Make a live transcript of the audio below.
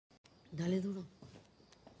Dale duro.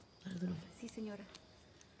 Dale duro. Sí, señora.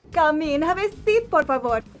 Come in, have a seat, por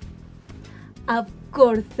favor. Of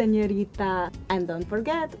course, señorita. And don't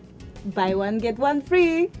forget, buy one, get one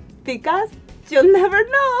free, because you'll never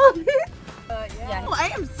know. Yeah. Oh,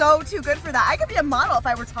 I am so too good for that. I could be a model if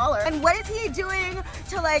I were taller. And what is he doing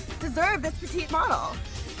to like deserve this petite model?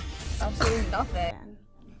 Absolutely nothing.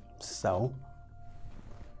 So?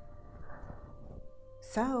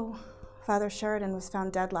 So, Father Sheridan was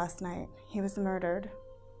found dead last night. He was murdered.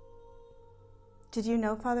 Did you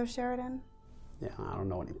know Father Sheridan? Yeah, I don't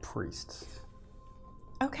know any priests.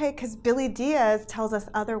 Okay, because Billy Diaz tells us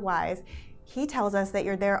otherwise. He tells us that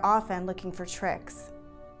you're there often looking for tricks.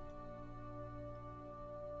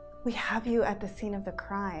 We have you at the scene of the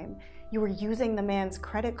crime. You were using the man's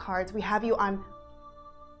credit cards. We have you on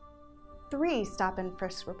 3 stop and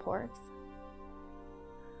frisk reports.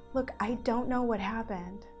 Look, I don't know what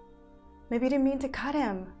happened. Maybe you didn't mean to cut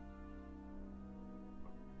him.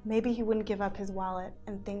 Maybe he wouldn't give up his wallet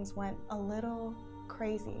and things went a little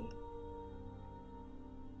crazy.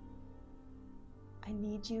 I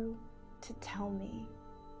need you to tell me.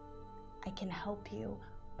 I can help you,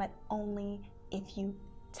 but only if you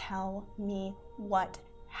tell me what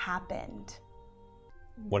happened.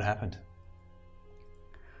 What happened?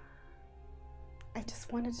 I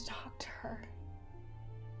just wanted to talk to her.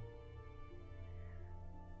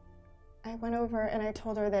 I went over and I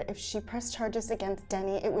told her that if she pressed charges against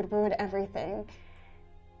Denny, it would ruin everything.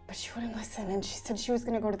 But she wouldn't listen, and she said she was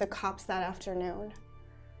going to go to the cops that afternoon.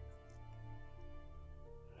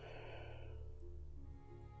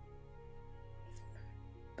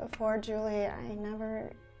 Before Julie, I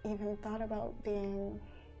never even thought about being...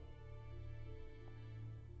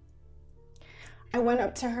 I went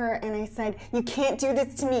up to her and I said, "You can't do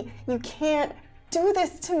this to me. You can't do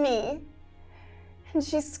this to me." And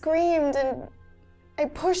she screamed and I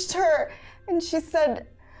pushed her and she said,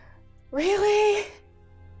 "Really?"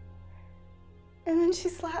 And then she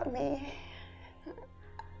slapped me.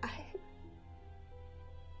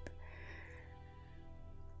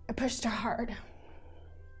 I pushed her hard.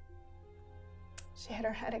 She hit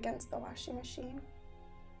her head against the washing machine.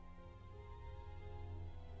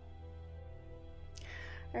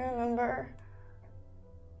 I remember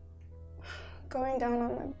going down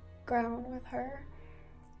on the ground with her,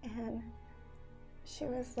 and she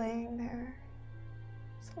was laying there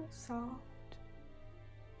so soft.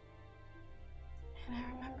 And I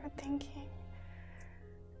remember thinking,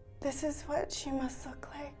 this is what she must look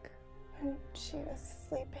like when she was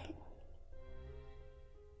sleeping.